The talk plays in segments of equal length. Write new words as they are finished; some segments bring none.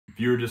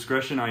Viewer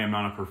discretion, I am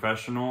not a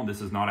professional.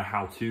 This is not a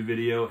how-to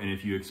video, and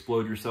if you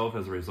explode yourself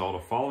as a result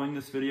of following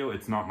this video,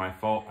 it's not my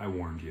fault, I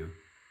warned you.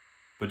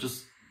 But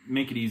just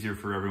make it easier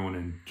for everyone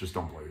and just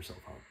don't blow yourself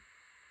up.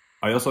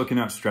 I also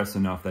cannot stress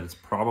enough that it's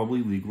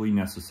probably legally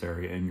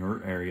necessary in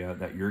your area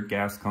that your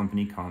gas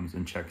company comes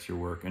and checks your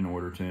work in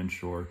order to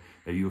ensure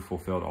that you have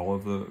fulfilled all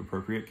of the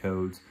appropriate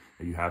codes,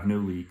 that you have no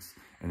leaks,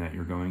 and that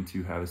you're going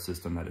to have a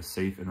system that is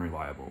safe and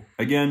reliable.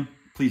 Again,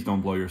 please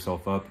don't blow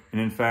yourself up. And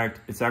in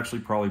fact, it's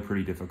actually probably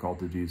pretty difficult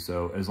to do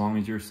so as long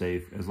as you're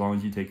safe, as long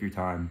as you take your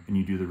time and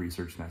you do the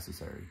research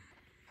necessary.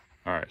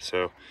 All right,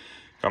 so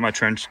got my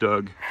trench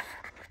dug.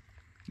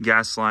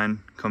 Gas line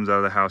comes out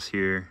of the house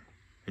here.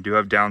 I do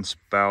have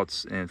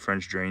downspouts and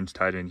French drains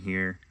tied in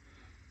here.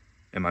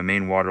 And my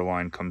main water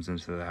line comes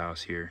into the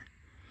house here.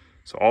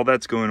 So all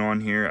that's going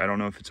on here. I don't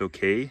know if it's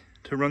okay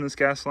to run this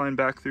gas line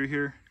back through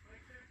here.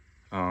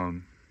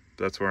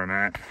 That's where I'm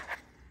at.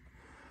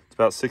 It's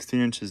about 16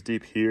 inches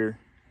deep here.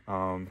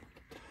 Couldn't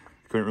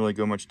really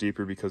go much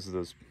deeper because of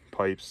those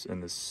pipes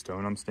and this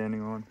stone I'm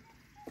standing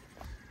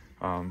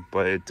on.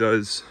 But it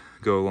does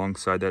go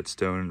alongside that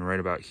stone right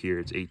about here.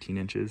 It's 18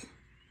 inches.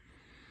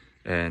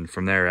 And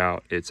from there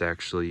out, it's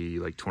actually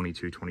like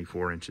 22,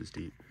 24 inches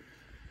deep.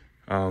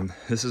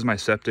 This is my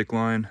septic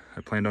line.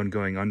 I planned on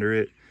going under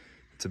it.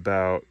 It's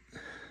about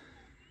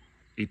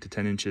 8 to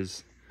 10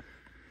 inches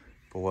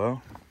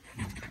below.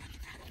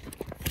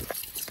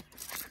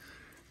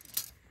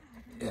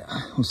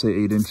 Yeah, we'll say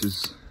 8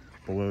 inches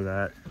below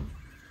that.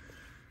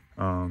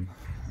 And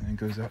it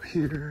goes out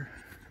here.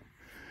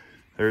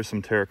 There's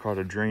some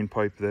terracotta drain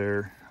pipe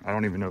there. I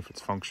don't even know if it's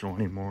functional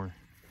anymore.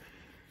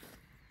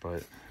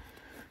 But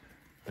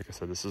like I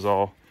said, this is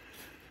all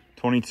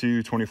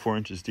 22, 24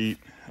 inches deep.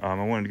 I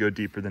wanted to go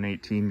deeper than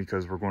 18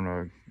 because we're going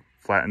to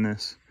flatten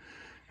this.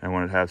 I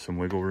wanted to have some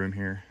wiggle room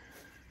here.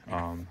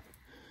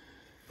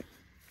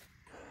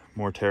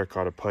 More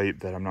terracotta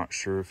pipe that I'm not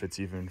sure if it's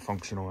even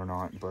functional or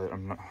not, but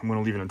I'm going to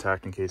leave it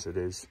intact in case it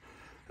is.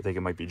 I think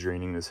it might be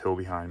draining this hill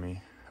behind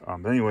me.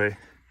 But anyway,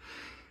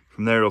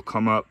 from there it'll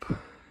come up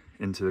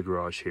into the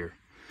garage here.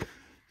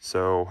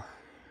 So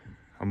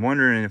I'm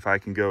wondering if I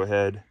can go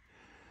ahead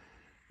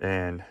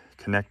and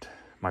connect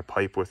my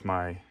pipe with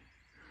my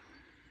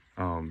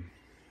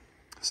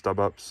stub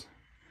ups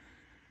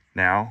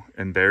now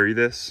and bury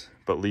this,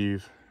 but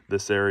leave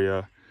this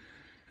area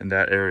and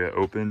that area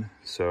open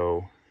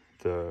so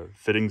the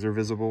fittings are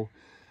visible.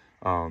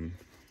 I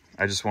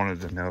just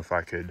wanted to know if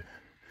I could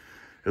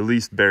at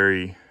least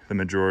bury the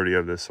majority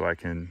of this so I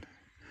can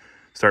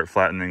start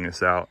flattening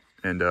this out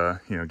and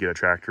you know, get a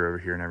tractor over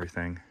here and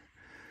everything.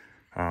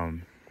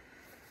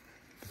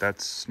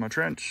 That's my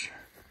trench.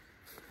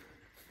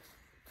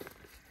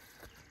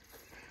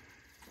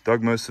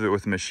 Dug most of it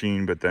with a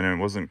machine, but then it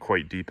wasn't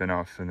quite deep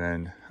enough, and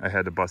then I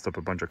had to bust up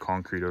a bunch of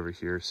concrete over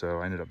here, so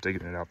I ended up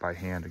digging it out by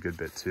hand a good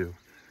bit too.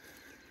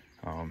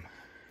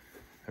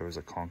 There was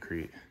a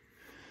concrete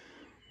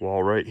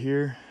wall right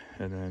here,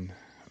 and then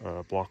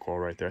a block wall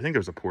right there. I think there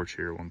was a porch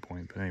here at one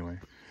point, but anyway,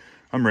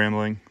 I'm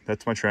rambling.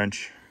 That's my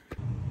trench.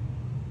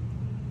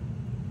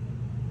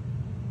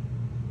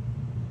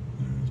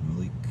 There's my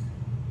leak.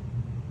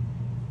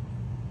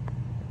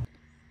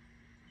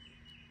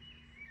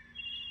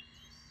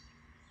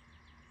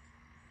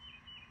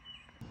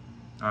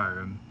 Alright,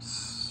 I'm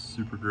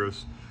super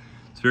gross.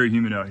 It's very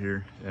humid out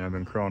here, and I've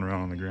been crawling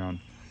around on the ground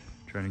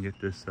trying to get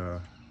this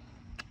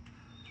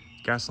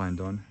gas line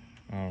done.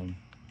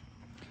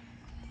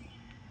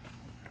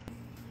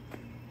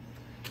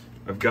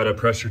 I've got a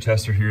pressure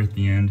tester here at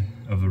the end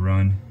of the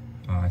run.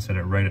 I set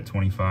it right at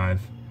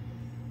 25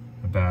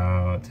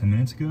 about 10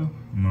 minutes ago.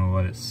 I'm gonna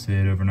let it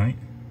sit overnight,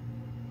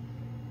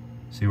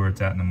 see where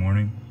it's at in the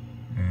morning,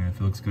 and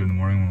if it looks good in the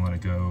morning, I'm gonna let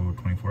it go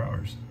 24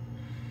 hours.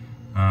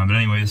 But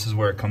anyway, this is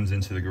where it comes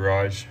into the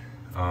garage.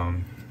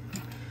 I'm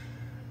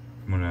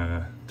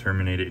gonna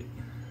terminate it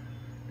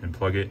and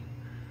plug it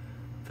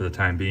for the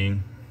time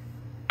being.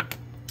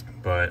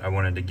 But I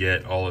wanted to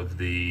get all of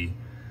the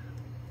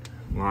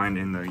line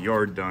in the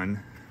yard done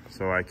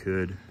so I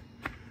could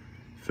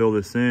fill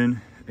this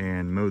in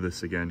and mow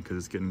this again because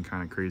it's getting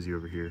kind of crazy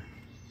over here.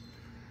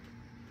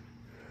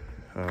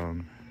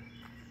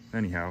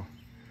 Anyhow,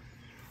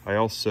 I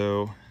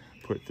also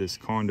put this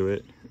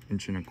conduit, 1.25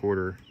 inch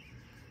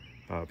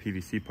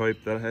PVC pipe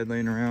that I had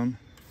laying around.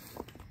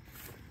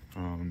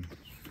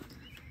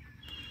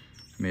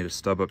 Made a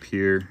stub up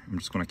here. I'm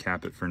just going to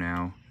cap it for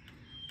now,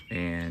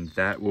 and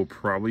that will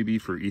probably be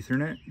for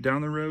Ethernet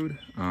down the road.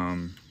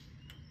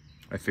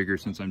 I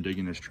figured since I'm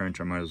digging this trench,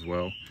 I might as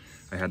well.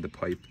 I had the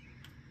pipe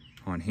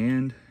on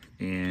hand,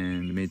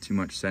 and it made too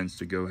much sense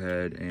to go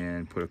ahead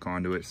and put a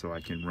conduit so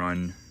I can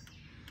run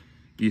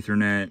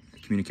Ethernet,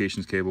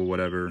 communications cable,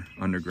 whatever,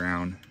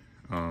 underground.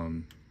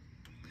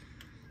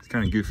 It's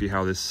kind of goofy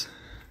how this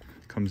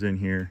comes in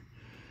here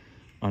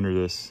under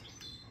this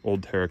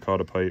old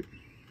terracotta pipe.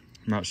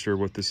 I'm not sure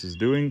what this is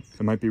doing.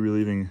 It might be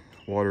relieving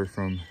water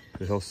from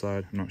the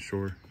hillside, I'm not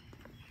sure.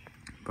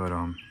 But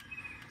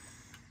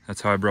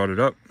that's how I brought it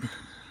up.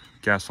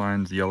 Gas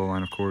line's the yellow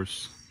line, of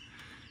course.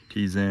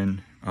 Keys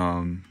in.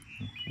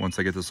 once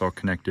I get this all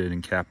connected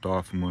and capped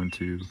off, I'm going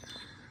to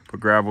put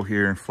gravel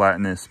here and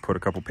flatten this, put a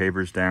couple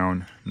pavers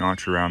down,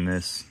 notch around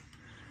this,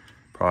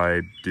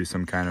 probably do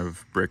some kind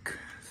of brick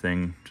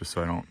thing just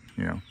so I don't,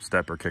 you know,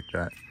 step on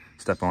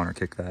or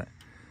kick that.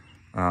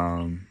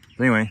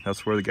 Anyway,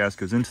 that's where the gas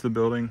goes into the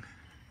building.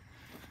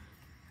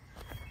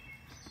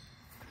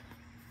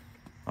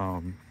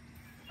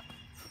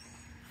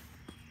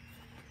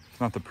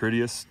 It's not the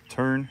prettiest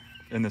turn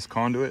in this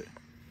conduit.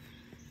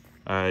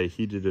 I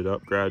heated it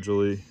up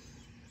gradually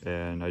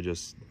and I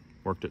just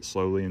worked it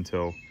slowly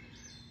until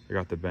I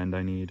got the bend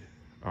I need.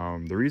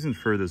 The reason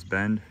for this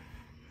bend,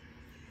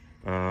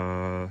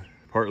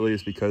 partly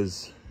is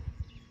because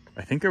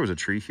I think there was a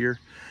tree here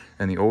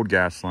and the old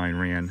gas line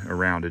ran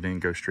around. It didn't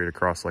go straight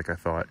across like I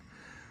thought.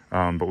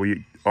 But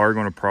we are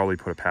going to probably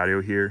put a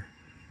patio here.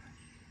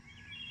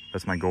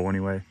 That's my goal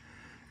anyway.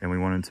 And we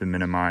wanted to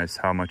minimize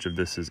how much of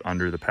this is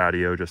under the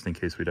patio just in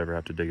case we'd ever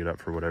have to dig it up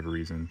for whatever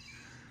reason.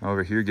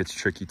 Over here gets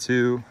tricky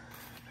too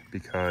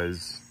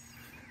because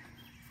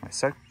my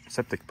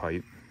septic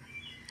pipe,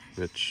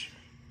 which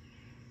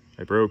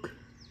I broke,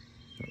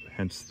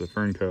 hence the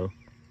Fernco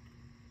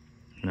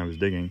when I was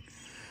digging.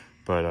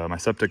 But my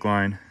septic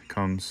line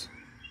comes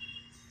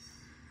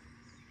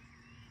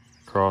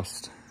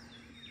across,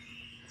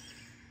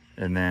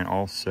 and then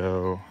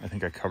also, I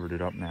think I covered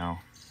it up now,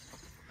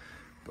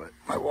 but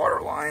my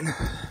water line's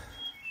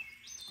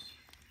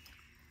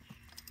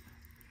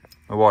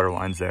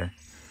there.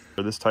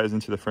 So this ties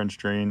into the French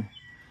drain.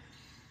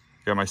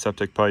 Got my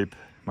septic pipe,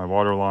 my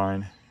water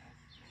line,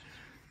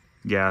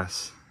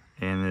 gas,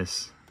 and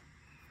this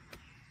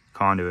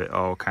conduit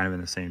all kind of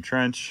in the same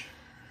trench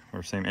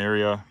or same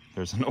area.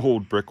 There's an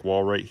old brick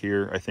wall right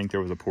here. I think there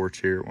was a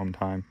porch here at one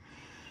time.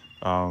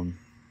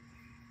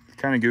 It's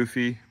kind of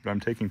goofy, but I'm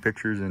taking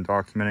pictures and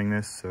documenting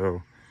this,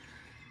 so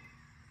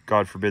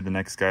God forbid the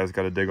next guy's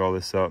got to dig all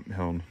this up.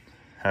 He'll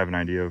have an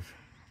idea of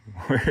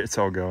where it's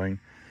all going.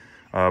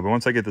 But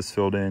once I get this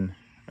filled in,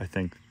 I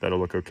think that'll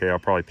look okay. I'll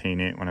probably paint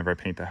it whenever I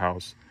paint the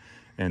house.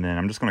 And then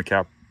I'm just going to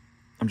cap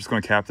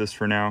this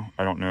for now.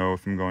 I don't know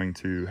if I'm going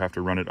to have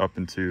to run it up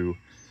into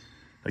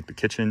like the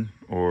kitchen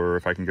or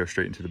if I can go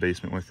straight into the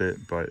basement with it,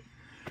 but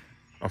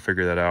I'll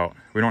figure that out.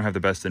 We don't have the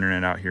best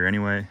internet out here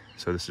anyway,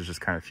 so this is just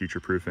kind of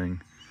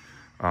future-proofing.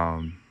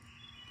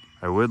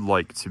 I would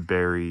like to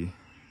bury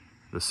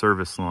the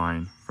service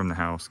line from the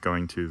house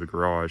going to the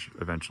garage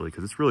eventually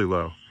because it's really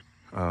low.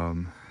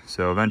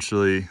 So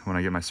eventually when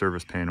I get my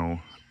service panel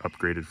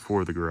upgraded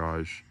for the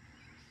garage,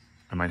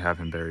 I might have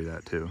him bury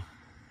that too,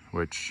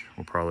 which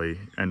will probably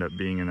end up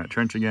being in that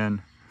trench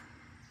again,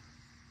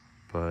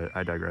 but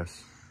I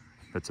digress.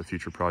 That's a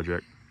future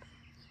project.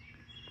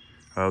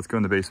 Let's go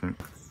in the basement.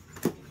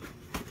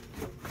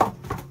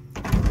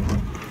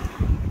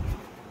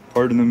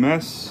 Pardon the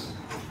mess,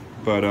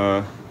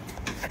 but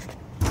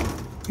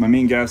my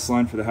main gas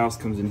line for the house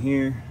comes in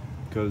here,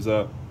 goes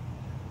up.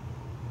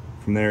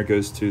 From there it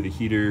goes to the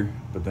heater,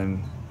 but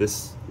then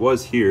this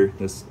was here,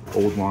 this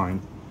old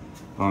line,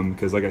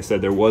 because like I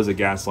said, there was a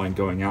gas line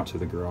going out to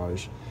the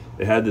garage.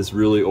 It had this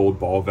really old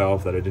ball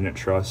valve that I didn't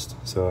trust,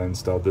 so I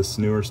installed this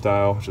newer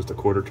style, just a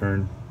quarter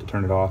turn to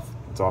turn it off.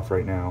 It's off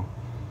right now.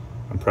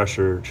 I'm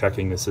pressure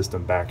checking the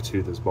system back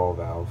to this ball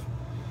valve.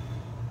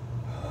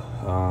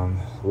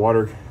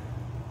 Water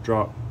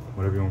drop,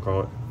 whatever you want to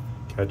call it,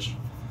 catch.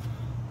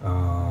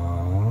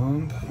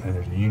 And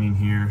there's a union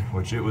here,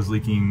 which it was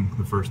leaking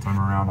the first time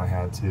around. I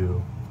had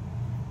to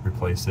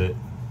replace it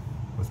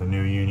with a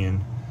new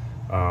union.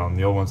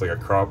 The old one's like a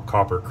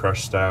copper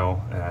crush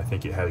style, and I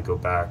think it had to go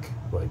back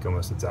like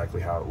almost exactly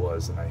how it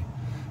was, and I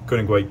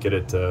couldn't quite get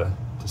it to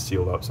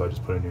seal up, so I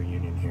just put a new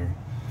union here.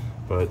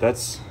 But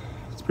it's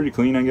pretty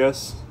clean, I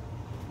guess.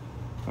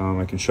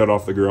 I can shut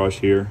off the garage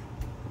here,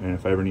 and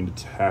if I ever need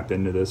to tap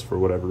into this for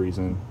whatever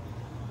reason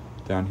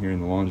down here in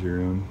the laundry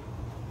room,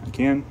 I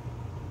can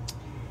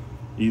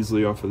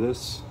easily off of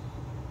this.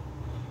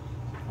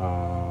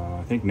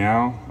 I think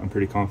now I'm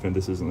pretty confident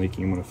this isn't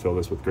leaking. I'm going to fill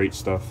this with great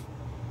stuff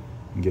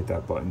and get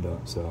that buttoned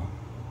up. So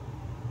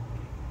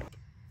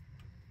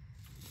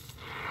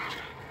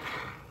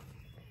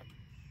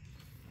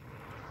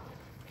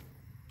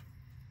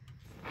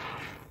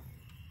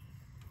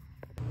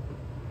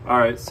all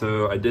right,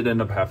 so I did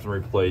end up having to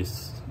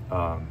replace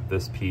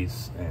this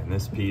piece and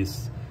this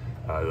piece.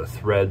 The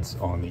threads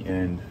on the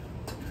end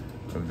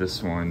of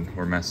this one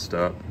were messed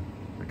up.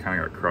 It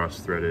kind of got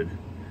cross-threaded.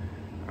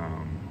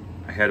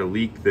 I had a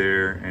leak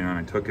there, and when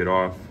I took it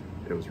off,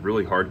 it was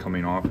really hard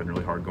coming off and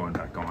really hard going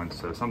back on,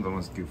 so something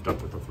was goofed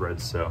up with the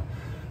threads. So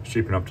I was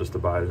cheap enough just to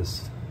buy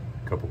these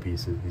couple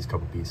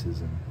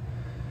pieces,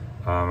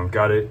 and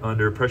got it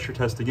under pressure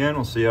test again.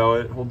 We'll see how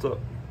it holds up.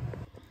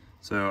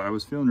 So I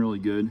was feeling really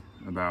good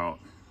about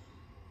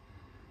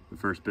the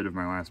first bit of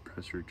my last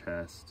pressure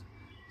test.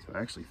 So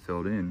I actually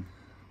filled in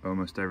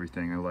almost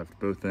everything. I left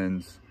both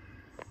ends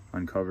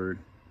uncovered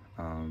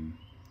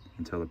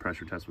until the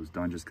pressure test was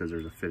done, just because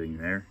there's a fitting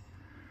there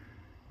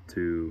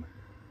to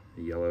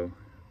the yellow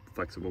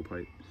flexible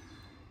pipe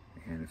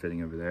and a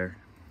fitting over there.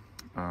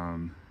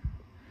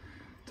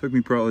 Took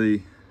me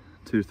probably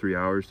 2 to 3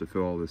 hours to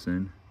fill all this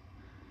in.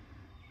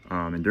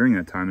 And during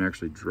that time, it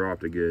actually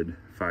dropped a good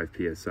 5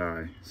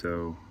 PSI.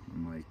 So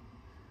I'm like,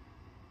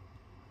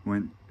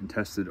 went and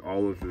tested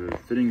all of the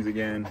fittings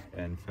again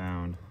and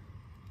found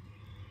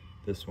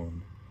this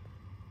one.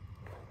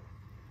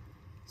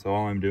 So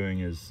all I'm doing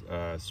is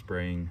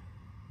spraying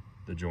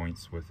the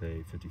joints with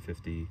a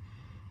 50/50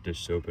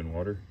 dish soap and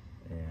water.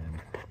 And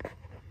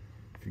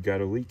if you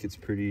got a leak, it's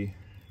pretty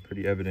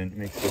evident. It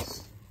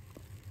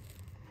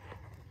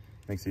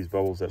makes these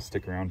bubbles that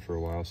stick around for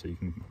a while, so you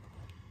can.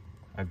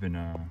 I've been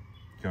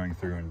going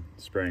through and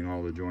spraying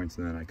all the joints,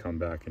 and then I come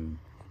back and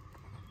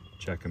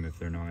check them if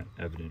they're not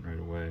evident right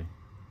away.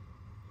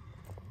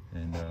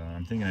 And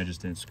I'm thinking I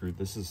just didn't screw.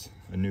 This is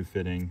a new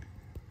fitting,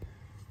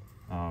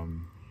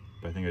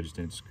 but I think I just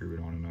didn't screw it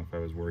on enough. I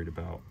was worried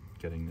about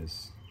getting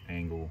this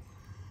angle,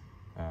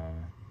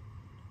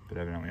 but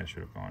evidently I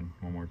should have gone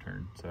one more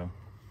turn. So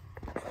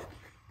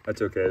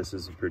that's okay. This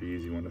is a pretty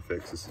easy one to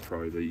fix. This is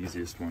probably the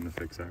easiest one to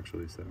fix,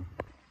 actually. So.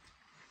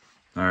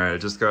 All right, I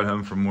just got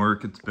home from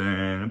work. It's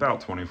been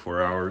about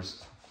 24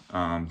 hours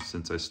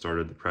since I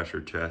started the pressure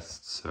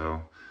test,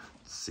 so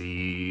let's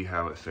see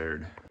how it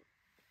fared.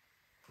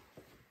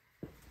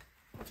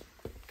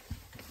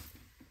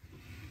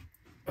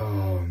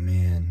 Oh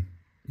man,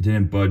 it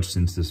didn't budge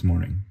since this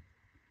morning.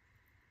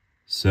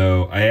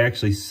 So I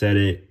actually set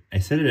it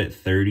at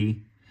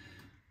 30,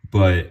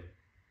 but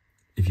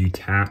if you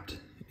tapped,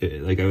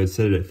 like I would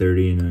set it at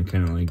 30 and then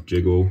kind of like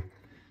jiggle.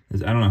 I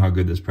don't know how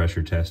good this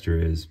pressure tester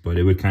is, but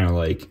it would kind of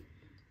like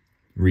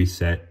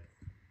reset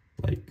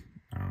like,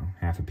 I don't know,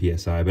 half a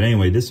PSI. But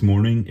anyway, this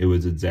morning it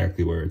was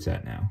exactly where it's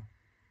at now.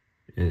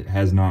 It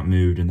has not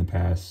moved in the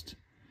past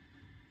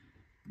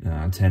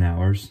 10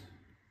 hours,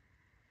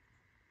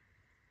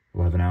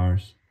 11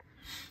 hours.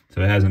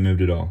 So it hasn't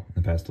moved at all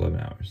in the past 11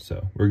 hours.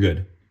 So we're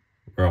good.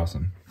 We're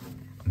awesome.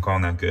 I'm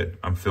calling that good.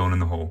 I'm filling in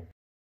the hole.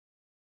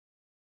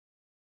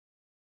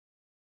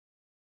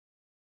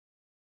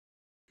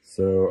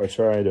 So I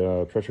tried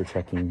pressure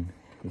checking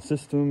the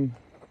system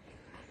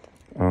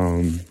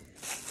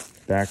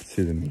back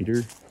to the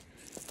meter,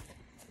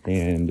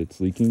 and it's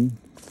leaking.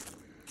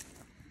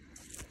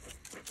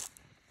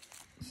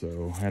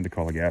 So I had to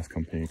call a gas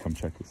company to come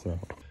check this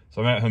out.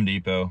 So I'm at Home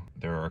Depot.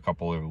 There are a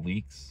couple of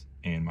leaks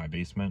in my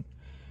basement,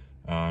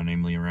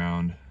 namely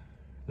around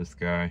this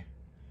guy.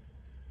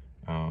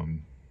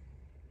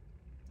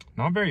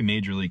 Not very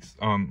major leaks.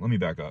 Let me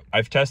back up.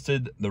 I've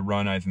tested the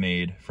run I've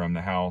made from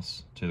the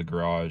house to the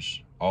garage.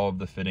 All of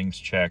the fittings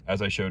checked.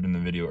 As I showed in the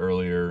video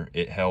earlier,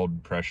 it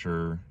held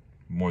pressure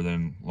more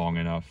than long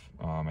enough.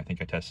 I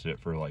think I tested it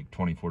for like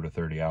 24 to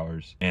 30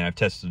 hours. And I've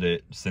tested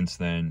it since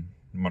then,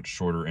 much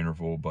shorter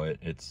interval, but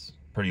it's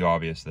pretty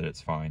obvious that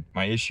it's fine.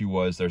 My issue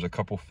was there's a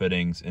couple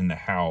fittings in the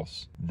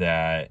house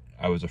that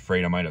I was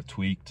afraid I might have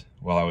tweaked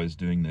while I was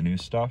doing the new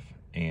stuff.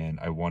 And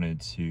I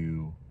wanted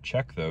to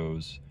check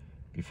those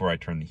before I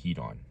turn the heat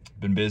on.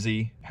 Been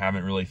busy,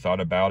 haven't really thought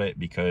about it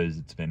because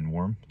it's been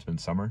warm, it's been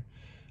summer.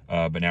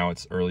 But now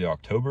it's early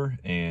October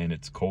and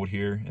it's cold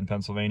here in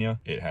Pennsylvania.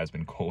 It has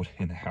been cold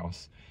in the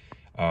house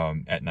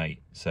at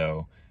night.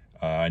 So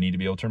I need to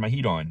be able to turn my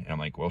heat on. And I'm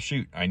like, well,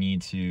 shoot, I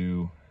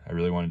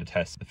really wanted to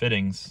test the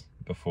fittings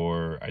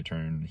before I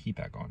turn the heat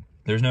back on.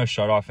 There's no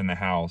shut off in the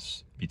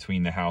house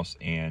between the house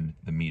and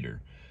the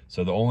meter.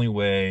 So the only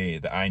way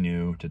that I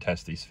knew to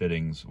test these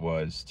fittings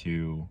was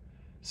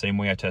same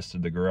way I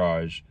tested the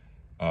garage,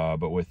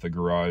 but with the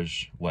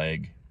garage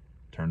leg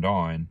turned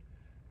on,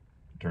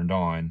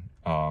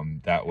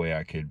 that way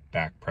I could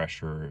back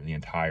pressure the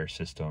entire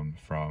system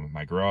from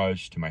my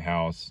garage to my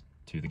house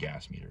to the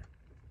gas meter.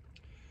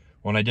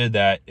 When I did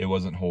that, it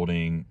wasn't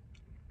holding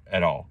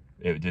at all.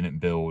 It didn't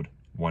build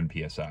 1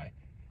 PSI,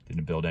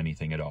 didn't build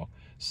anything at all.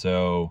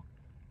 So,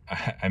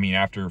 I mean,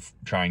 after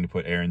trying to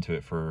put air into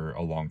it for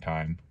a long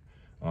time,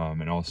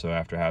 and also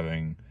after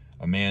having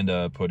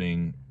Amanda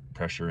putting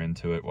pressure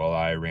into it while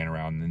I ran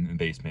around in the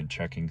basement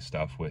checking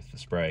stuff with the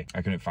spray,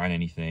 I couldn't find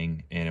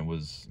anything and it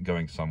was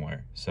going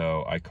somewhere.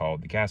 So I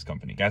called the gas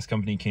company. Gas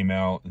company came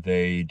out,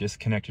 they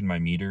disconnected my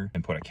meter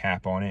and put a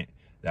cap on it.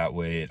 That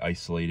way it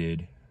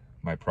isolated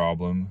my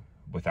problem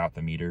without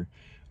the meter,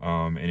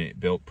 and it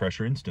built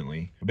pressure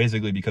instantly.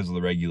 Basically because of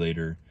the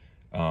regulator,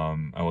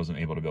 I wasn't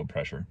able to build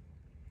pressure.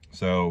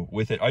 So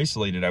with it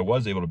isolated, I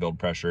was able to build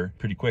pressure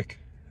pretty quick,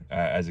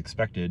 as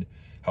expected.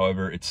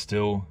 However, it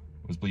still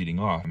was bleeding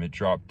off. It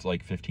dropped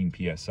like 15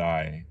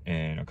 PSI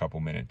in a couple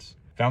minutes.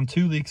 Found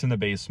 2 leaks in the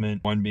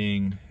basement, one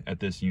being at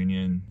this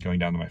union going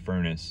down to my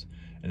furnace,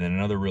 and then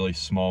another really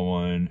small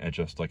one at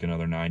just like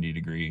another 90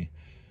 degree.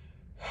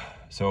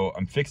 So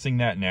I'm fixing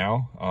that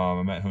now.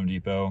 I'm at Home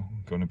Depot,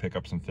 going to pick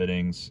up some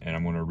fittings, and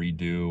I'm going to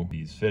redo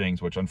these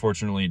fittings, which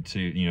unfortunately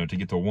to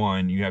get to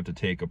one, you have to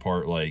take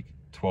apart like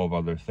 12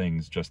 other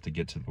things just to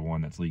get to the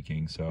one that's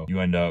leaking. So you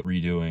end up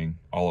redoing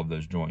all of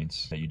those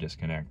joints that you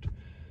disconnect.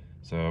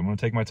 So I'm going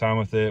to take my time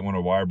with it. I want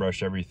to wire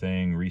brush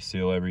everything,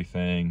 reseal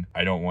everything.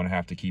 I don't want to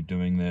have to keep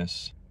doing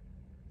this.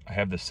 I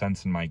have the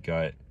sense in my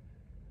gut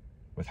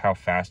with how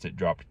fast it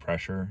dropped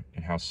pressure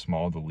and how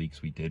small the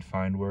leaks we did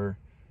find were.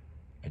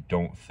 I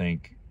don't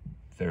think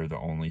they're the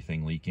only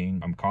thing leaking.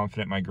 I'm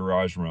confident my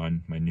garage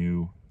run, my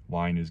new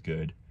line is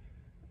good.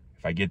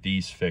 If I get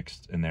these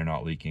fixed and they're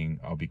not leaking,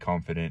 I'll be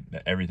confident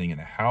that everything in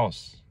the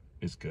house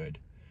is good.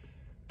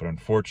 But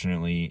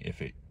unfortunately,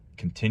 if it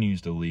continues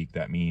to leak,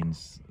 that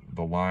means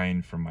the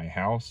line from my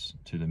house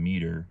to the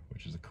meter,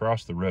 which is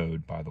across the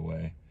road, by the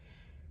way,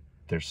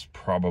 there's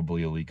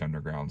probably a leak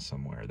underground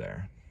somewhere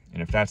there.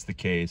 And if that's the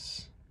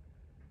case,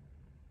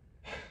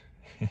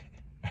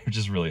 I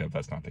just really hope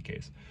that's not the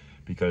case,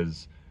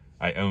 because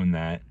I own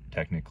that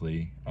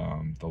technically.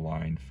 The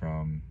line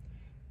from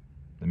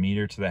the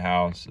meter to the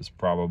house is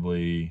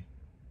probably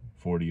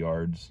 40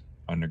 yards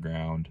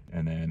underground,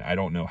 and then I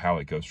don't know how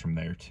it goes from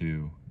there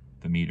to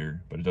the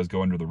meter, but it does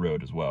go under the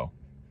road as well.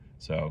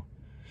 So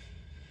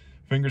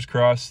fingers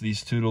crossed.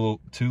 These two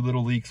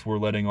little leaks were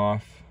letting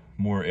off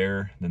more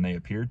air than they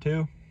appeared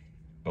to,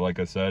 but like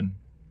I said,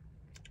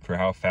 for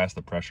how fast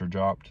the pressure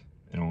dropped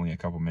in only a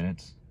couple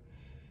minutes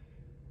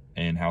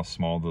and how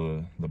small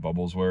the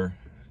bubbles were,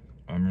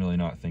 I'm really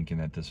not thinking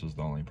that this was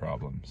the only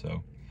problem.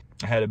 So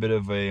I had a bit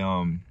of a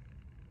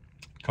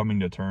coming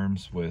to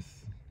terms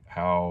with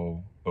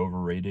how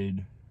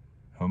overrated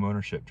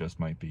homeownership just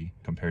might be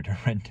compared to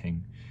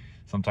renting.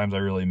 Sometimes I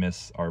really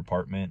miss our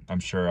apartment.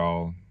 I'm sure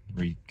I'll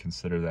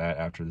reconsider that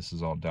after this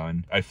is all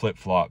done. I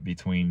flip-flop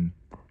between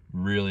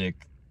really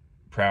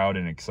proud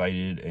and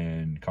excited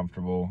and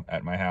comfortable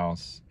at my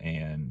house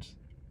and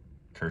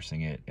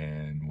cursing it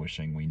and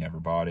wishing we never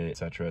bought it,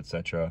 etc.,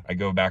 etc. I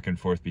go back and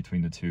forth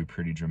between the two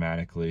pretty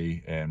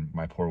dramatically, and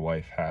my poor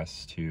wife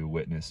has to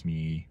witness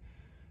me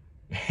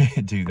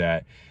do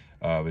that,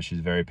 but she's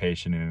very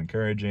patient and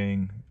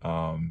encouraging.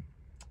 And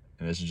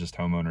this is just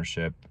home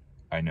ownership.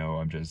 I know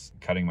I'm just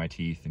cutting my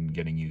teeth and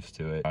getting used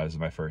to it. This is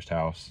my first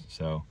house,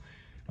 so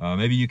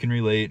maybe you can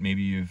relate.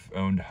 Maybe you've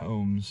owned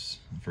homes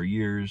for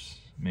years.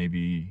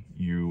 Maybe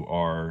you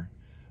are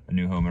a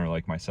new homeowner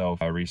like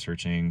myself,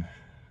 researching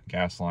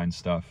gas line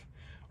stuff,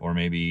 or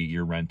maybe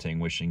you're renting,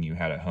 wishing you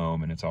had a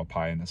home and it's all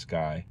pie in the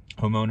sky.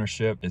 Home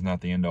ownership is not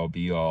the end-all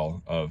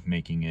be-all of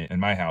making it, and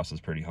my house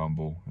is pretty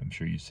humble. I'm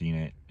sure you've seen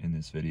it in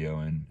this video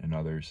and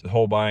others. The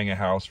whole buying a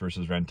house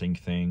versus renting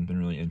thing has been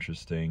really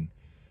interesting.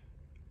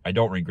 I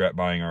don't regret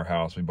buying our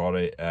house. We bought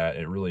it at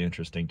a really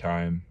interesting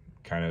time,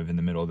 kind of in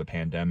the middle of the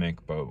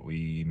pandemic, but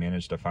we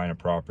managed to find a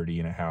property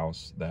in a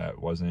house that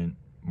wasn't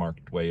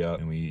marked way up,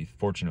 and we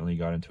fortunately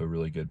got into a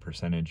really good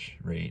percentage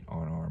rate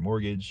on our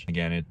mortgage.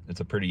 Again, it's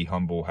a pretty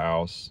humble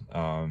house.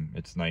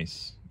 It's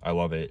nice. I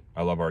love it.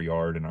 I love our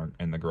yard,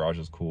 and the garage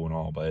is cool and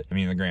all, but I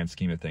mean, in the grand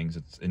scheme of things,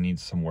 it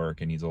needs some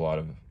work. It needs a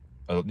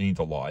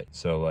lot.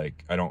 So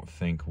like, I don't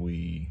think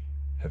we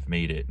have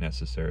made it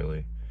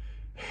necessarily,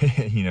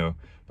 you know,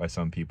 by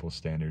some people's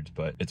standards,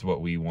 but it's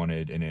what we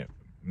wanted and it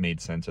made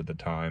sense at the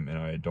time, and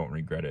I don't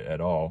regret it at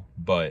all.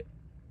 But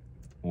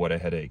what a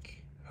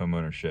headache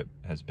homeownership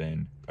has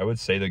been. I would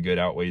say the good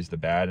outweighs the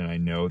bad, and I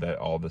know that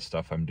all the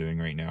stuff I'm doing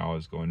right now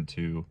is going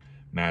to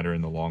matter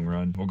in the long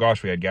run. Well,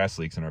 gosh, we had gas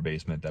leaks in our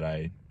basement that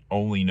I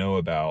only know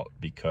about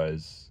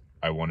because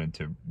I wanted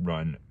to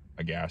run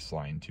a gas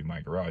line to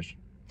my garage,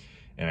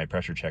 and I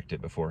pressure checked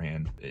it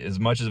beforehand. As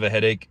much of a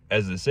headache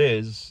as this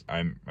is,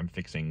 I'm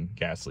fixing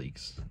gas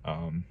leaks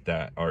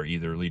that are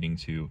either leading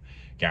to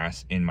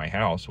gas in my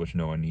house, which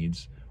no one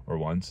needs or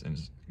wants and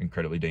is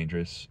incredibly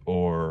dangerous,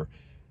 or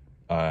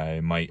I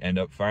might end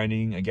up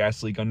finding a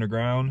gas leak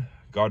underground,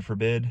 God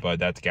forbid, but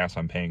that's gas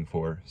I'm paying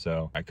for.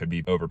 So I could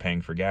be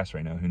overpaying for gas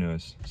right now, who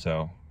knows?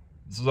 So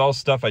this is all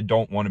stuff I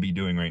don't want to be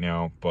doing right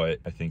now, but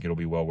I think it'll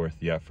be well worth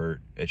the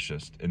effort. It's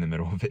just in the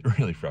middle of it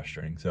really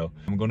frustrating. So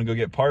I'm going to go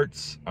get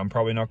parts. I'm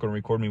probably not going to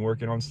record me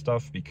working on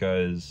stuff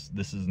because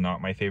this is not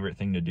my favorite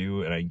thing to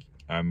do, and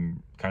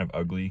I'm kind of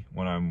ugly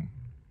when I'm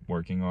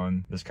working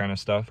on this kind of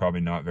stuff. Probably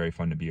not very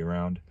fun to be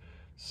around.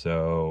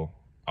 So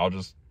I'll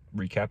just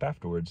recap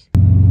afterwards.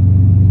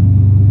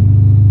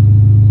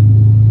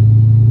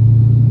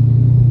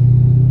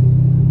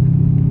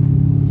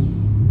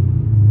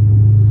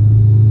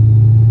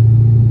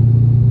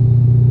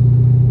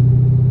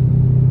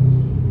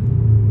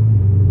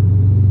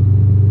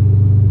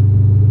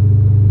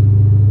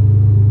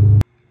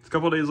 A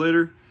couple days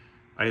later,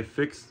 I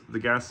fixed the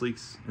gas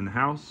leaks in the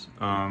house.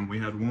 We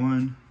had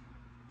one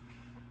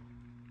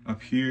up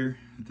here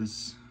at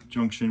this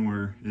junction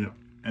where it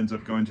ends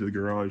up going to the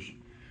garage.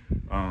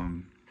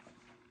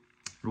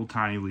 Real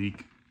tiny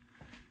leak.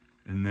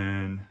 And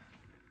then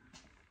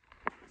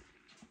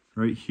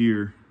right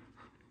here,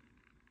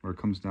 where it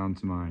comes down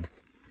to my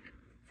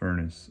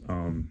furnace,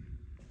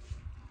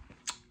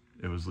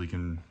 it was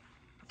leaking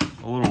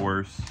a little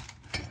worse.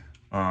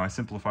 I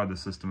simplified the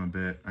system a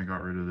bit. I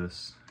got rid of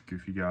this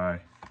goofy guy.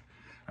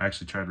 I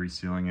actually tried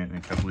resealing it and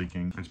it kept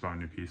leaking. I just bought a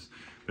new piece.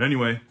 But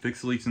anyway,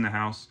 fixed the leaks in the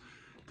house.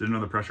 Did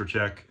another pressure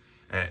check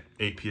at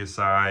 8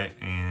 PSI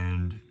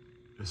and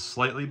it's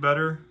slightly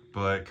better,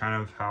 but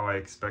kind of how I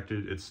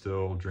expected. It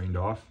still drained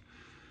off,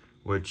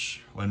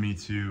 which led me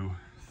to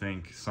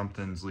think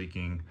something's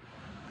leaking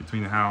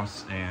between the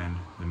house and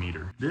the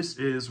meter. This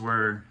is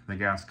where the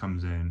gas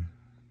comes in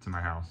to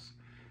my house.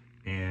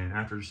 And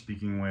after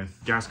speaking with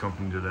gas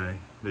company today,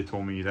 they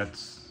told me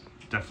that's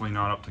definitely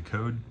not up to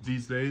code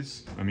these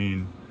days. I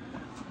mean,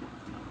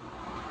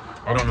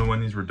 I don't know when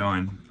these were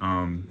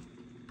done.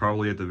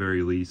 Probably at the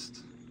very least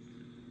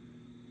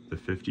the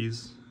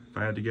 50s, if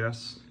I had to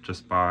guess,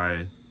 just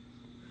by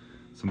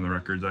some of the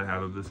records I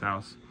have of this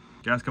house.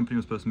 Gas company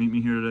was supposed to meet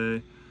me here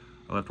today.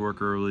 I left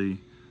work early.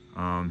 He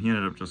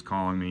ended up just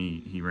calling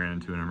me. He ran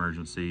into an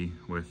emergency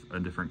with a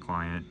different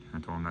client. I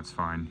told him that's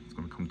fine, he's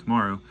gonna come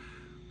tomorrow.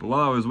 But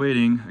while I was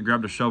waiting, I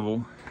grabbed a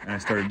shovel and I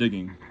started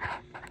digging.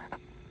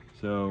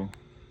 So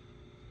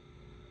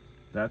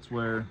that's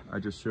where I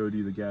just showed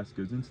you the gas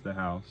goes into the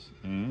house,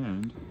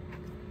 and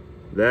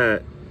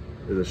that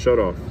is a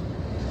shutoff.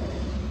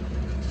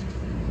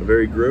 A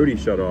very grody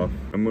shutoff.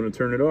 I'm gonna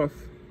turn it off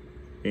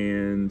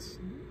and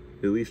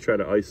at least try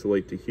to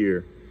isolate to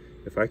here.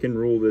 If I can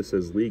rule this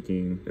as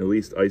leaking, at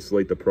least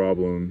isolate the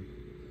problem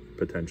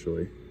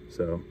potentially.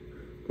 So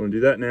I'm gonna do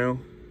that now.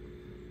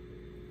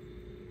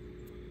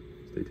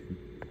 Stay tuned.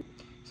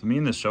 So me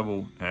and this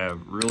shovel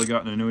have really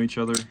gotten to know each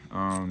other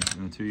in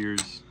the 2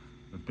 years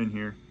I've been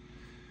here.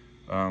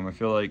 I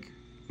feel like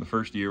the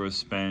first year was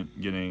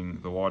spent getting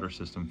the water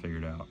system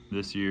figured out.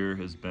 This year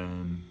has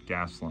been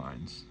gas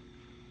lines.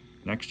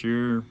 Next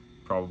year,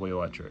 probably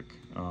electric.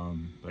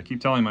 But I keep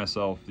telling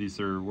myself these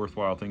are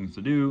worthwhile things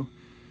to do,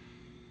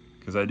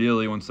 because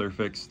ideally once they're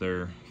fixed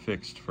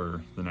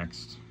for the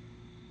next,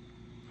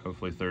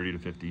 hopefully 30 to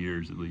 50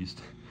 years at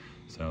least.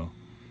 So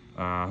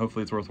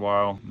hopefully it's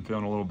worthwhile. I'm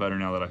feeling a little better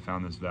now that I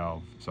found this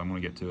valve, so I'm gonna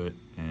get to it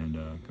and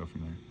go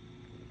from there.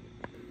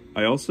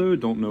 I also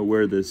don't know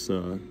where this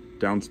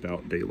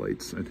downspout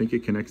daylights. I think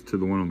it connects to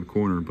the one on the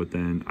corner, but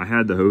then I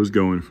had the hose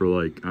going for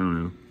like, I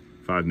don't know,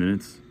 5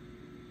 minutes.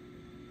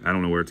 I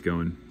don't know where it's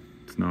going.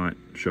 It's not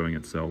showing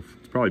itself.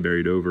 It's probably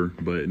buried over,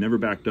 but it never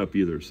backed up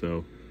either,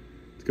 so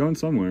it's going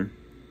somewhere.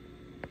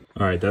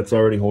 All right, that's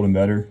already holding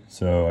better,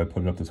 so I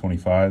put it up to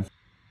 25.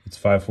 It's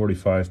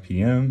 5:45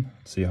 p.m.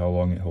 Let's see how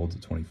long it holds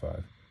at 25.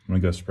 I'm gonna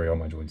go spray all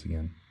my joints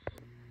again.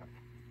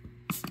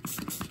 It's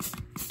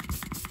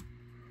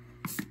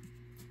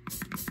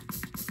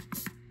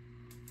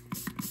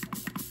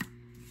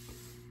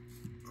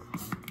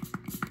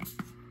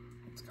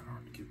kind of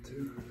hard to get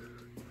to.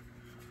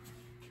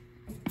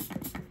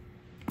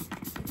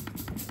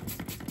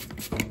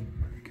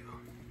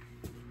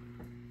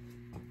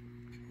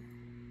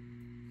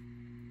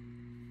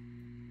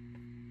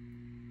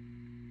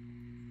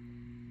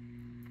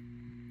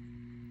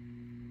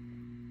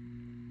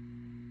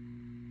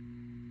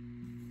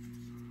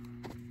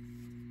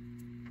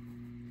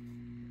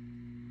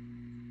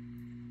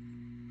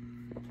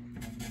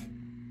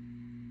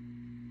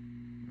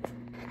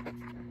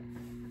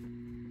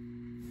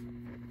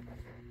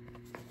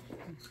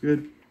 Looks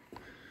good.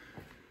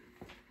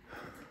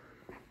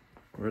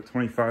 We're at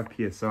 25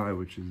 PSI,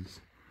 which is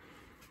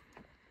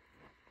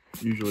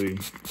usually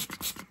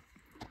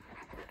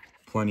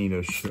plenty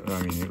to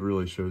I mean, it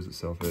really shows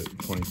itself at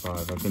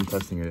 25. I've been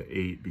testing it at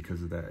 8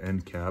 because of that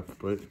end cap,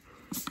 but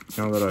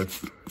now that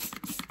I've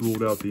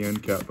ruled out the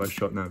end cap by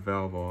shutting that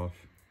valve off,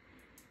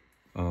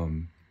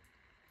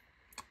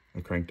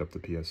 I cranked up the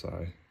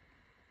PSI.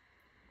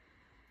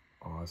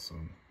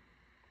 Awesome.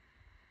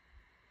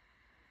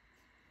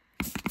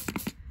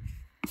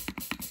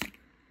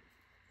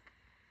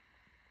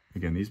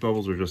 Again, these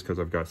bubbles are just because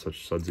I've got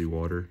such sudsy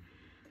water.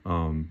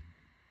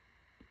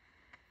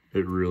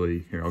 It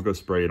really, here, I'll go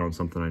spray it on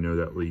something I know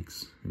that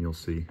leaks and you'll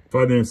see.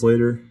 5 minutes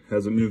later,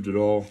 hasn't moved at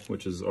all,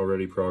 which is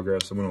already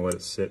progress. I'm gonna let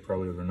it sit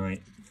probably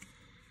overnight.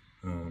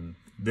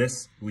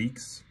 This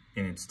leaks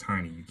and it's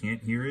tiny. You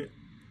can't hear it.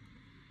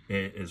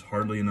 It is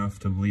hardly enough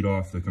to bleed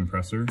off the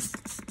compressor.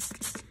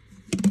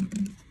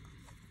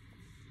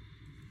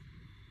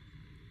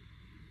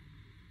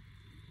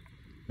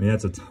 I mean,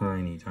 that's a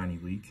tiny, tiny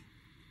leak.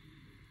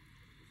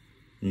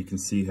 You can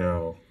see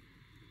how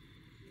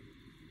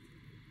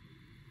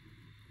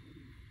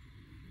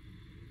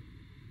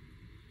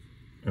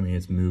I mean,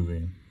 it's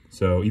moving.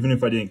 So even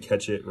if I didn't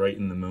catch it right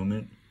in the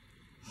moment,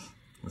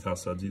 with how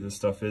sudsy this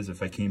stuff is,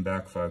 if I came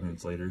back 5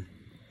 minutes later,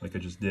 like I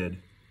just did,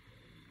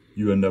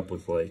 you end up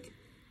with like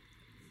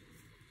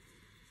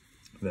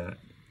that.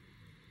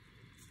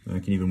 And I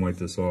can even wipe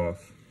this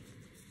off.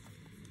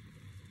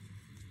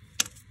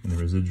 And the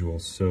residual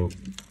soap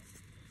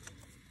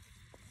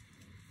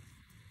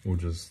will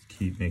just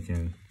keep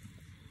making,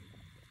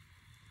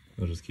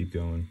 it'll just keep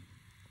going.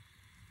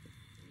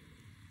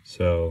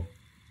 So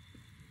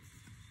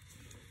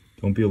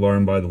don't be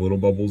alarmed by the little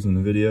bubbles in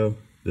the video.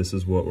 This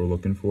is what we're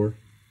looking for.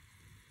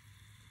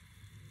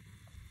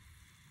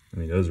 I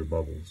mean, those are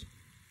bubbles.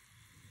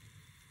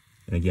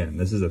 And again,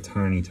 this is a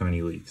tiny,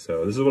 tiny leak.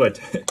 So this is what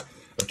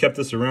I've kept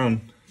this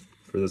around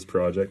for this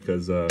project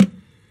because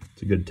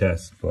it's a good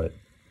test. But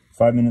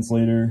 5 minutes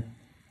later,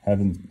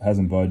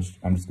 hasn't budged.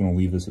 I'm just gonna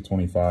leave this at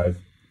 25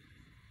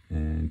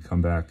 and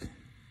come back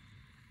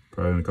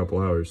probably in a couple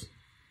hours.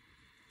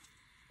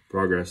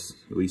 Progress,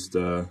 at least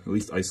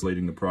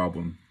isolating the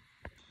problem.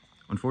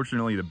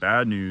 Unfortunately, the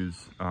bad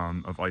news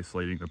of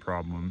isolating the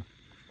problem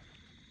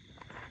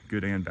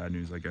good and bad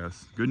news, I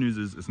guess. Good news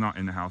is it's not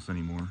in the house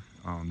anymore.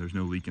 There's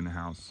no leak in the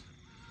house.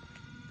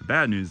 The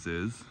bad news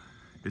is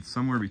it's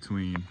somewhere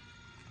between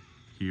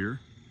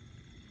here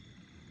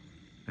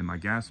and my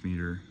gas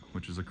meter,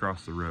 which is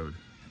across the road.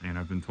 And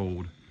I've been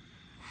told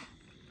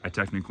I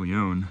technically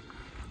own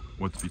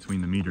what's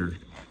between the meter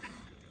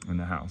and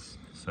the house.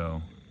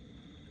 So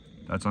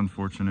that's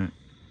unfortunate.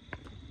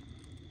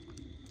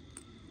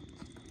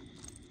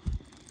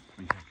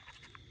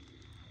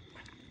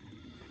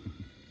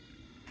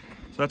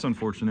 So that's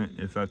unfortunate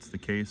if that's the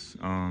case.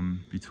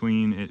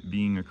 Between it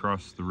being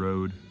across the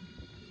road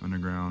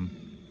underground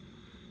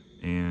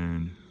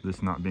and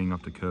this not being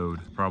up to code,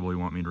 probably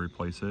want me to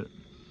replace it.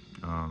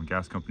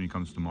 Gas company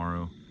comes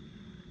tomorrow.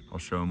 I'll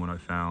show them what I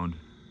found.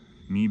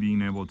 Me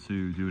being able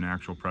to do an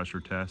actual pressure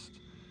test,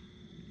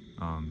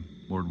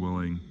 Lord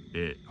willing,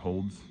 it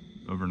holds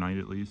overnight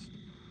at least.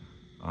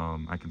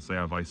 I can say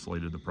I've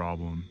isolated the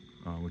problem,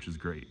 which is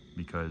great,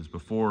 because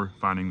before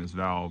finding this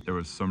valve, there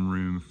was some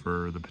room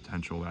for the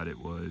potential that it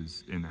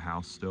was in the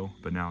house still,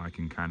 but now I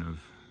can kind of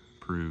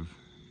prove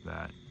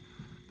that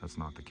that's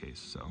not the case.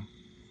 So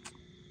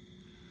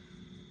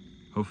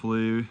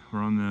hopefully we're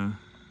on the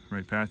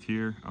right path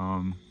here.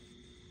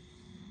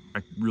 I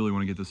really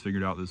want to get this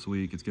figured out this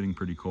week. It's getting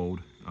pretty cold.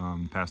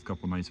 The past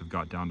couple nights have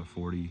got down to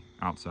 40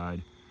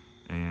 outside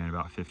and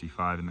about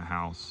 55 in the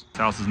house. This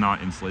house is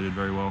not insulated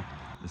very well.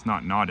 It's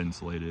not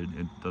insulated.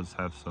 It does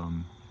have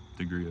some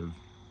degree of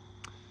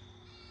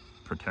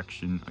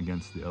protection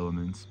against the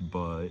elements,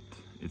 but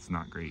it's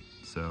not great.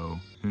 So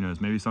who knows,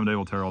 maybe someday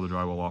we'll tear all the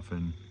drywall off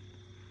and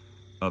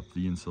up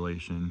the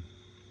insulation.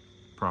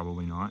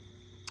 Probably not,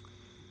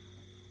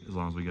 as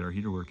long as we get our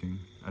heater working.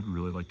 I'd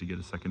really like to get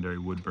a secondary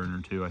wood burner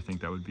too. I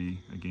think that would be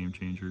a game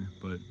changer,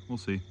 but we'll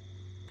see.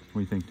 What do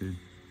you think, dude?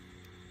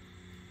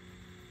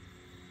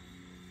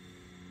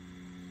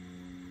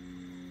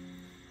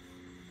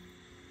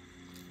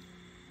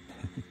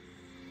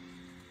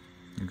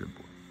 You're a good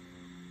boy.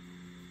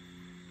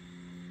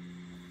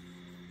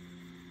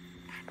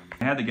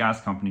 I had the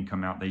gas company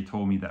come out. They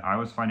told me that I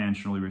was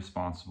financially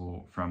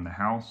responsible from the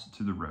house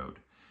to the road.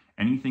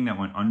 Anything that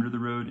went under the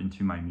road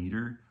into my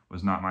meter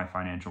was not my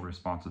financial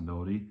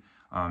responsibility.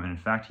 And in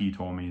fact, he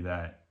told me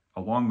that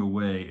along the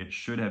way, it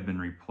should have been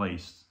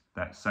replaced,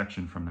 that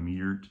section from the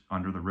meter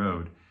under the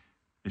road,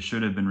 it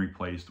should have been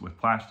replaced with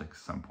plastic at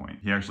some point.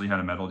 He actually had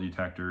a metal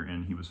detector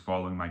and he was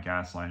following my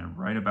gas line, and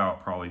right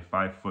about probably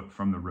 5 foot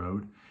from the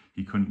road,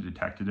 he couldn't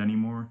detect it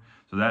anymore.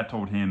 So that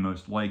told him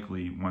most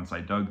likely once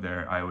I dug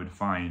there, I would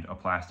find a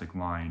plastic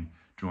line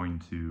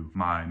joined to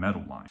my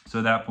metal line. So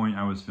at that point,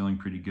 I was feeling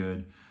pretty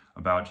good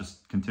about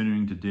just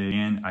continuing to dig,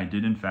 and I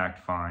did in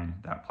fact find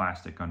that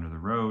plastic under the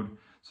road.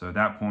 So at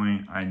that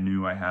point, I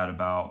knew I had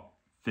about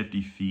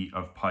 50 feet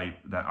of pipe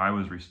that I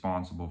was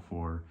responsible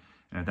for.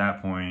 And at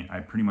that point, I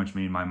pretty much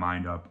made my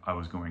mind up I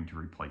was going to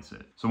replace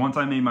it. So once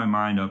I made my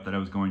mind up that I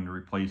was going to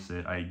replace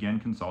it, I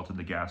again consulted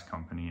the gas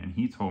company, and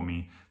he told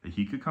me that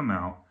he could come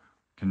out,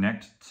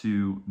 connect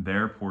to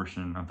their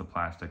portion of the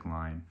plastic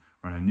line,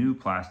 run a new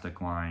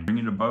plastic line, bring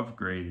it above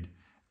grade,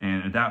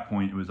 and at that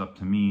point, it was up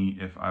to me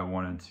if I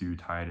wanted to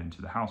tie it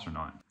into the house or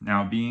not.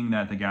 Now, being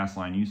that the gas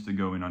line used to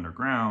go in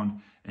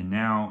underground, and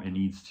now it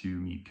needs to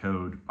meet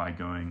code by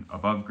going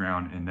above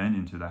ground and then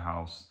into the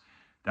house,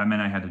 that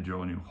meant I had to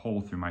drill a new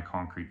hole through my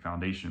concrete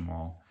foundation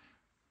wall.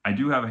 I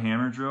do have a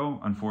hammer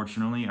drill.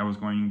 Unfortunately, I was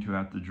going to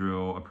have to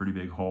drill a pretty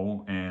big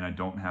hole, and I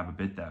don't have a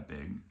bit that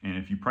big. And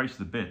if you price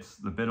the bits,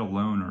 the bit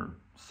alone are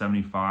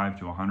 $75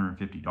 to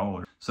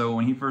 $150. So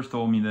when he first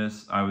told me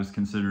this, I was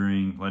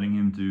considering letting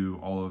him do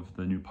all of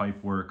the new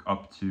pipe work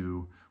up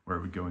to where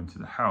it would go into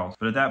the house.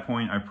 But at that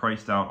point, I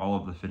priced out all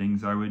of the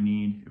fittings I would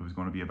need. It was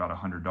going to be about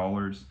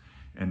 $100.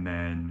 And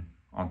then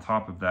on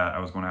top of that, I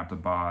was going to have to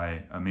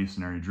buy a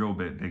masonry drill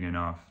bit big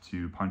enough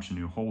to punch a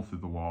new hole through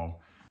the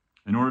wall.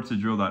 In order to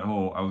drill that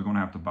hole, I was going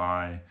to have to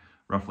buy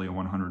roughly a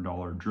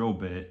 $100 drill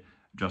bit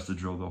just to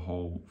drill the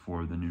hole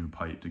for the new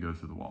pipe to go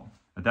through the wall.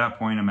 At that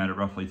point, I'm at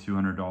roughly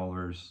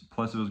 $200,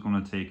 plus it was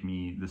going to take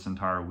me this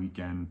entire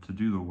weekend to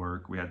do the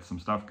work. We had some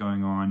stuff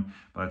going on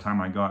by the time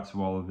I got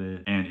to all of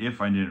it, and if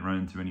I didn't run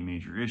into any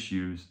major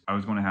issues, I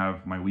was going to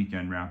have my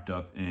weekend wrapped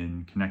up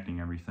in connecting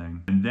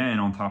everything. And then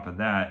on top of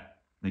that,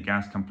 the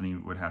gas company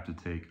would have to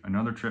take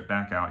another trip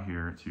back out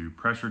here to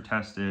pressure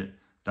test it,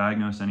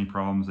 diagnose any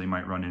problems they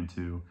might run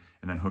into,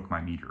 and then hook my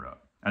meter up.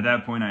 At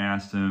that point, I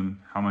asked him,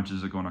 how much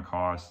is it going to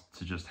cost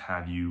to just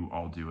have you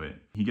all do it?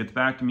 He gets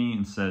back to me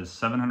and says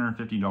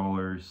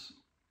 $750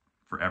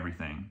 for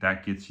everything.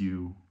 That gets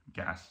you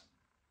gas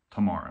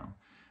tomorrow.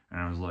 And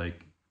I was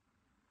like,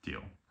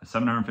 deal. At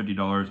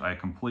 $750, I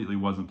completely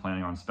wasn't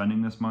planning on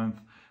spending this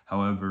month.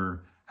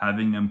 However,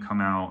 having them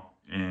come out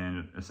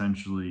and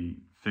essentially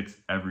fix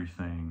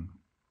everything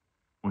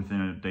within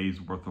a day's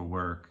worth of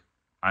work,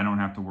 I don't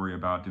have to worry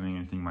about doing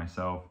anything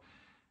myself.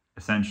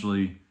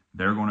 Essentially,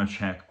 they're going to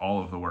check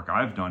all of the work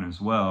I've done as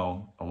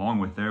well, along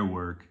with their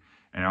work,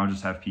 and I'll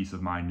just have peace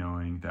of mind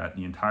knowing that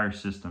the entire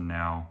system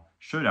now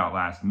should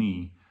outlast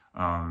me,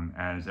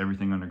 as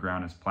everything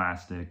underground is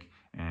plastic,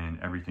 and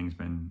everything's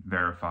been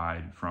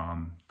verified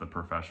from the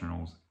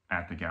professionals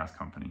at the gas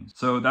companies.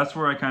 So that's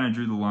where I kind of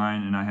drew the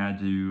line, and I had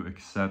to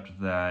accept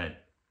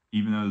that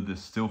even though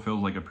this still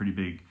feels like a pretty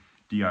big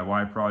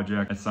DIY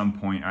project, at some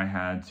point I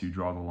had to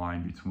draw the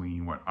line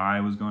between what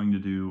I was going to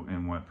do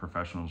and what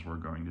professionals were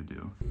going to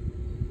do.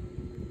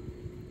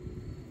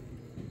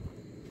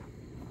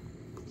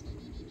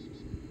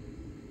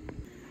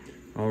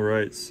 All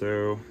right,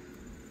 so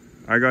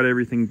I got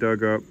everything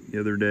dug up the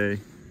other day.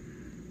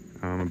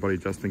 My buddy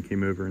Justin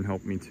came over and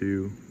helped me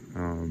too.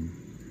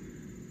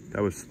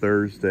 That was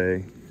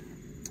Thursday.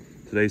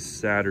 Today's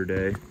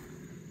Saturday.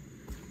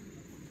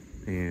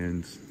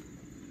 And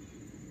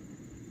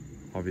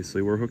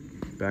obviously we're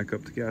hooked back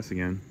up to gas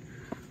again.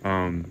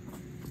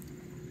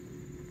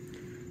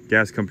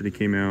 Gas company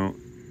came out,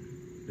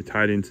 they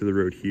tied into the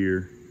road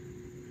here,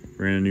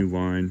 ran a new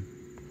line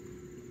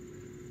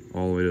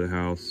all the way to the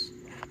house,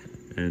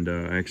 and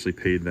I actually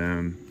paid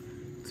them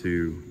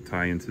to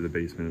tie into the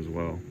basement as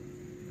well.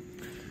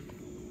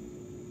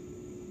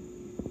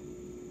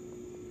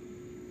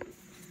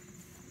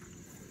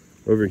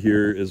 Over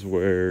here is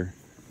where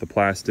the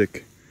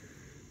plastic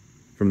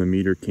from the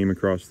meter came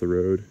across the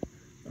road.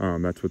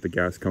 That's what the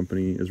gas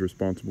company is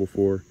responsible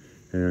for.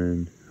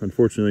 And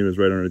unfortunately it was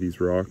right under these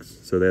rocks.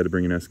 So they had to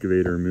bring an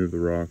excavator and move the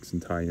rocks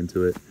and tie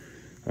into it.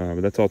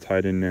 But that's all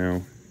tied in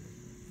now.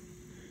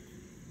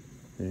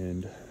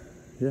 And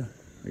yeah,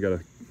 I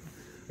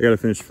gotta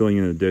finish filling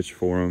in a ditch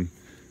for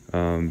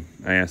them.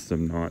 I asked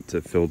them not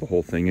to fill the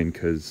whole thing in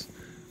because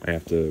I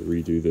have to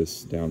redo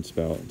this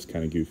downspout. It's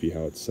kind of goofy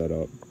how it's set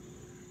up.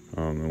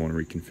 I want to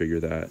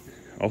reconfigure that.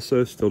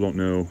 Also, still don't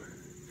know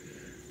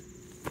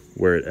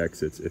where it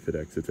exits, if it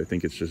exits. I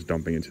think it's just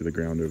dumping into the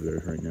ground over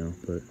there right now.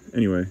 But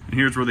anyway, and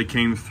here's where they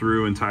came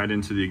through and tied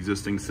into the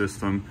existing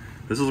system.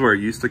 This is where it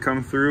used to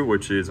come through,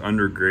 which is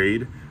under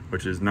grade,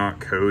 which is not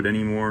code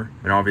anymore.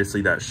 And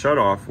obviously that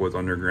shutoff was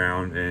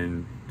underground,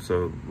 and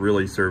so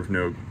really served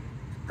no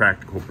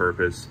practical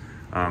purpose.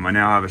 I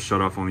now have a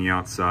shutoff on the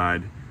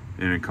outside,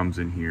 and it comes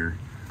in here.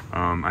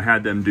 I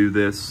had them do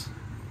this,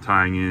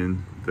 tying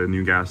in the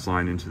new gas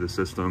line into the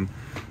system.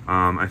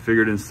 I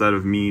figured instead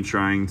of me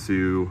trying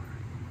to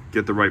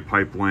get the right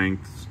pipe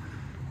lengths,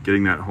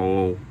 getting that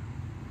hole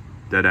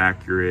dead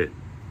accurate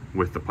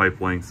with the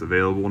pipe lengths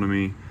available to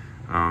me,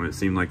 it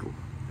seemed like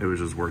it was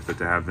just worth it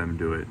to have them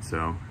do it.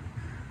 So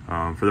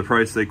for the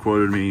price they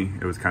quoted me,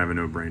 it was kind of a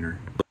no-brainer.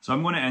 So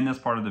I'm going to end this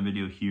part of the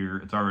video here.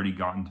 It's already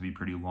gotten to be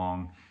pretty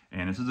long,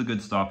 and this is a good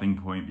stopping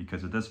point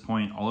because at this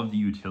point, all of the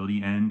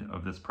utility end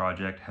of this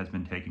project has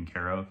been taken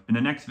care of. In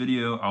the next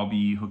video, I'll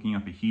be hooking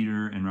up a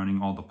heater and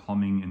running all the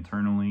plumbing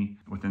internally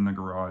within the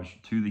garage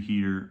to the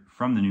heater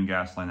from the new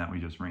gas line that we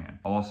just ran.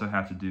 I'll also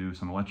have to do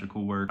some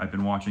electrical work. I've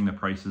been watching the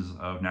prices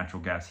of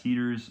natural gas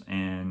heaters,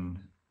 and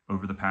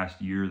over the past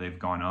year, they've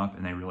gone up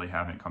and they really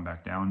haven't come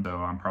back down. So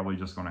I'm probably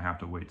just gonna have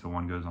to wait till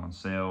one goes on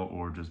sale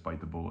or just bite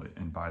the bullet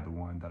and buy the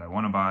one that I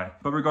wanna buy.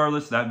 But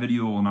regardless, that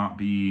video will not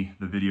be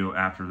the video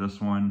after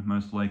this one,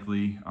 most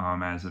likely,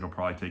 as it'll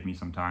probably take me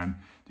some time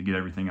to get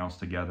everything else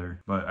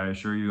together. But I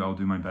assure you, I'll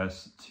do my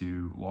best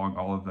to log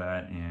all of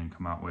that and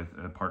come out with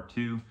a part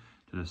 2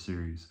 to this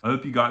series. I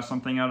hope you got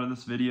something out of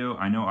this video.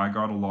 I know I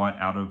got a lot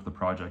out of the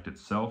project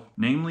itself,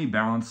 namely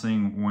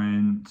balancing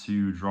when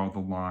to draw the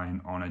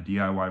line on a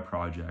DIY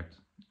project,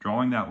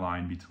 drawing that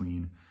line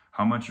between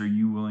how much are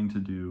you willing to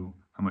do,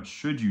 how much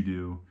should you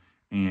do,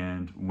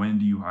 and when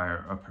do you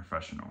hire a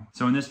professional.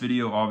 So in this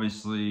video,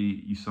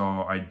 obviously you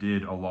saw I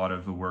did a lot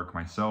of the work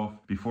myself.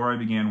 Before I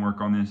began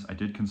work on this, I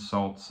did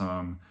consult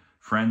some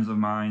friends of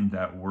mine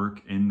that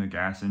work in the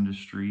gas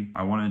industry.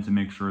 I wanted to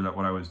make sure that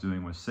what I was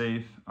doing was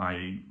safe.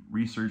 I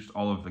researched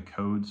all of the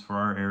codes for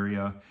our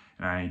area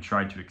and I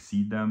tried to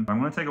exceed them. I'm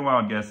gonna take a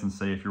wild guess and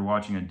say if you're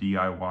watching a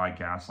DIY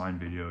gas line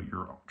video,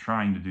 you're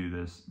trying to do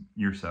this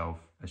yourself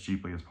as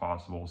cheaply as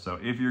possible. So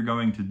if you're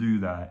going to do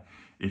that,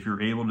 if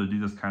you're able to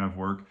do this kind of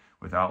work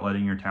without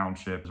letting your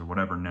townships or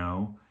whatever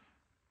know,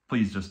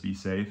 please just be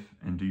safe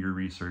and do your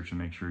research and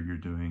make sure you're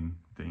doing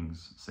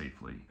things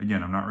safely.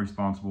 Again, I'm not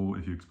responsible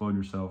if you explode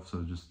yourself,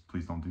 so just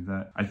please don't do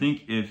that. I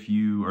think if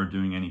you are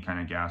doing any kind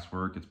of gas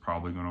work, it's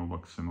probably going to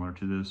look similar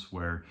to this,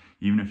 where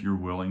even if you're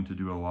willing to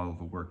do a lot of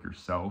the work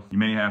yourself, you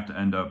may have to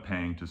end up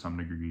paying to some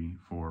degree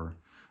for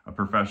a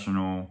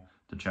professional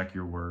to check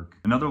your work.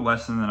 Another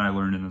lesson that I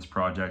learned in this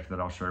project that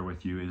I'll share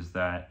with you is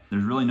that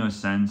there's really no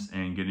sense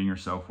in getting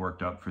yourself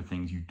worked up for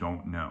things you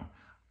don't know.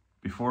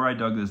 Before I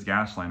dug this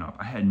gas line up,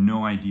 I had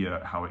no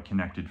idea how it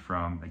connected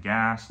from the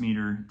gas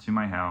meter to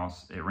my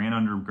house. It ran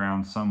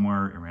underground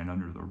somewhere, it ran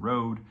under the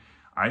road.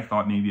 I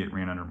thought maybe it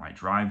ran under my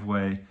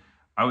driveway.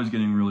 I was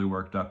getting really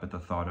worked up at the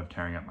thought of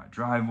tearing up my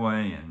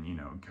driveway and, you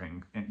know,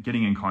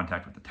 getting in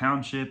contact with the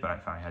township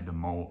if I had to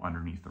mow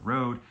underneath the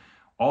road.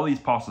 All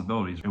these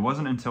possibilities. It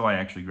wasn't until I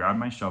actually grabbed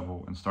my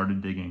shovel and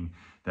started digging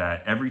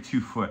that every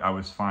 2 foot I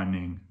was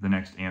finding the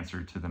next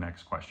answer to the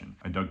next question.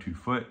 I dug 2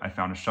 foot, I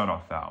found a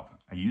shutoff valve.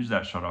 I used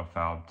that shutoff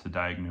valve to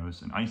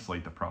diagnose and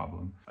isolate the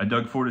problem. I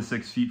dug 4 to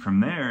 6 feet from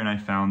there and I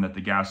found that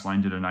the gas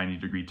line did a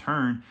 90-degree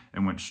turn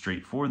and went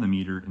straight for the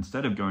meter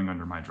instead of going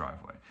under my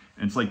driveway.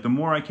 And it's like the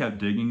more I kept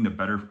digging, the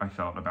better I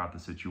felt about the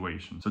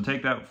situation. So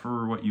take that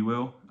for what you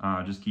will,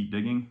 just keep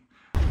digging.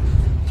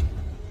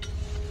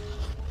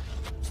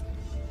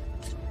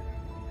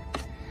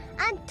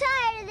 I'm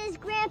tired of this,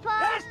 Grandpa.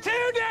 That's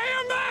too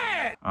damn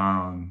bad!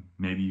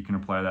 Maybe you can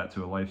apply that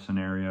to a life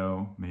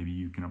scenario. Maybe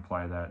you can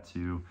apply that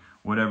to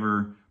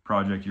whatever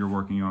project you're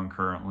working on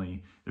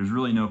currently. There's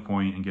really no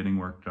point in getting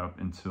worked up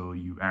until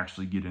you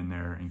actually get in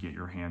there and get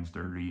your hands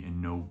dirty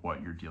and know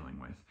what you're dealing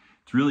with.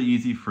 It's really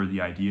easy for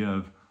the idea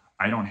of,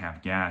 I don't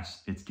have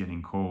gas, it's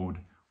getting cold,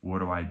 what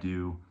do I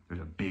do? There's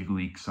a big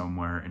leak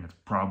somewhere and it's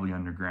probably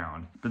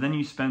underground. But then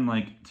you spend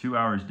like 2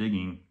 hours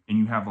digging and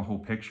you have the whole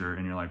picture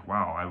and you're like,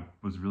 wow, I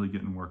was really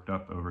getting worked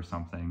up over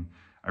something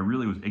I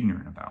really was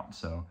ignorant about.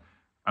 So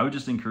I would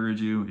just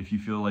encourage you, if you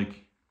feel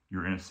like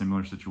you're in a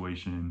similar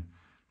situation,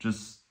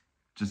 just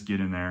get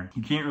in there.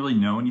 You can't really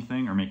know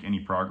anything or make any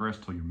progress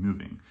till you're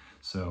moving.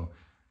 So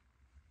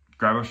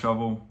grab a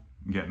shovel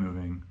and get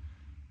moving.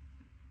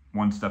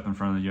 One step in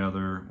front of the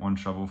other, one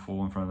shovel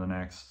full in front of the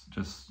next.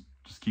 Just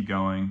keep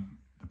going.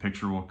 The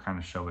picture will kind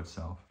of show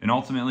itself. And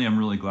ultimately, I'm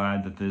really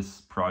glad that this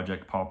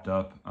project popped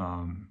up.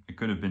 It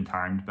could have been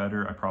timed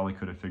better. I probably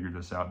could have figured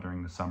this out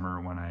during the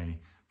summer when I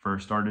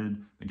first started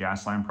the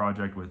gas line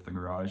project with the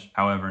garage.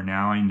 However,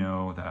 now I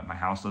know that my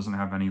house doesn't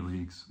have any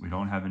leaks. We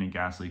don't have any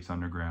gas leaks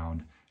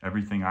underground.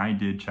 Everything I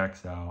did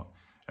checks out.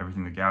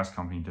 Everything the gas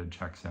company did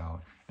checks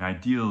out. And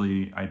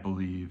ideally, I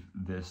believe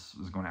this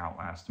was going to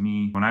outlast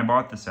me. When I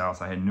bought this house,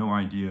 I had no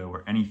idea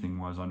where anything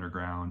was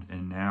underground.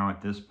 And now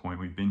at this point,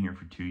 we've been here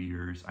for 2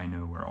 years. I know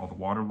where all the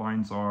water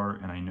lines are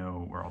and I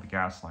know where all the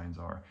gas lines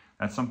are.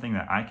 That's something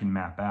that I can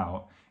map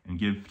out and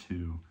give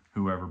to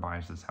whoever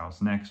buys this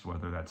house next,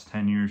 whether that's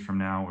 10 years from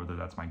now, whether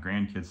that's my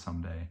grandkids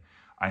someday.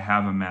 I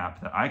have a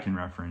map that I can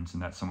reference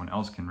and that someone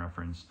else can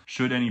reference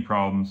should any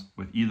problems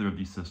with either of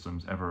these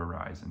systems ever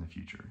arise in the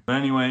future. But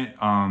anyway,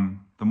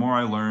 the more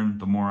I learn,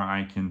 the more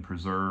I can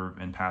preserve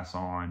and pass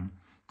on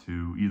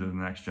to either the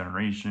next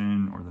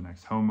generation or the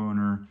next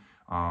homeowner.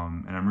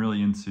 And I'm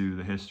really into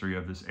the history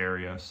of this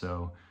area.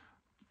 So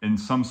in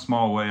some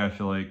small way, I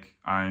feel like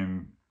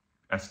I'm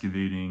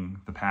excavating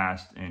the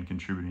past and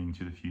contributing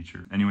to the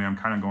future. Anyway, I'm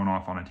kind of going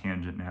off on a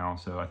tangent now,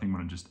 so I think I'm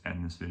gonna just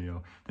end this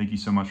video. Thank you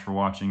so much for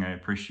watching. I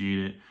appreciate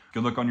it.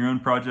 Good luck on your own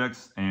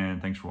projects,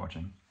 and thanks for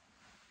watching.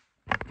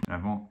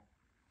 There's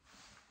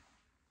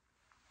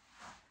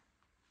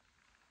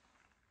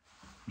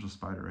a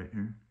spider right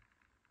here.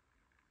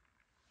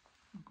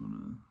 I'm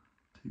gonna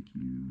take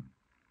you.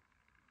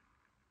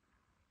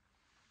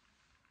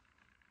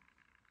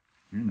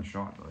 You're in the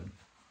shot, bud.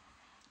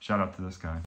 Shout out to this guy.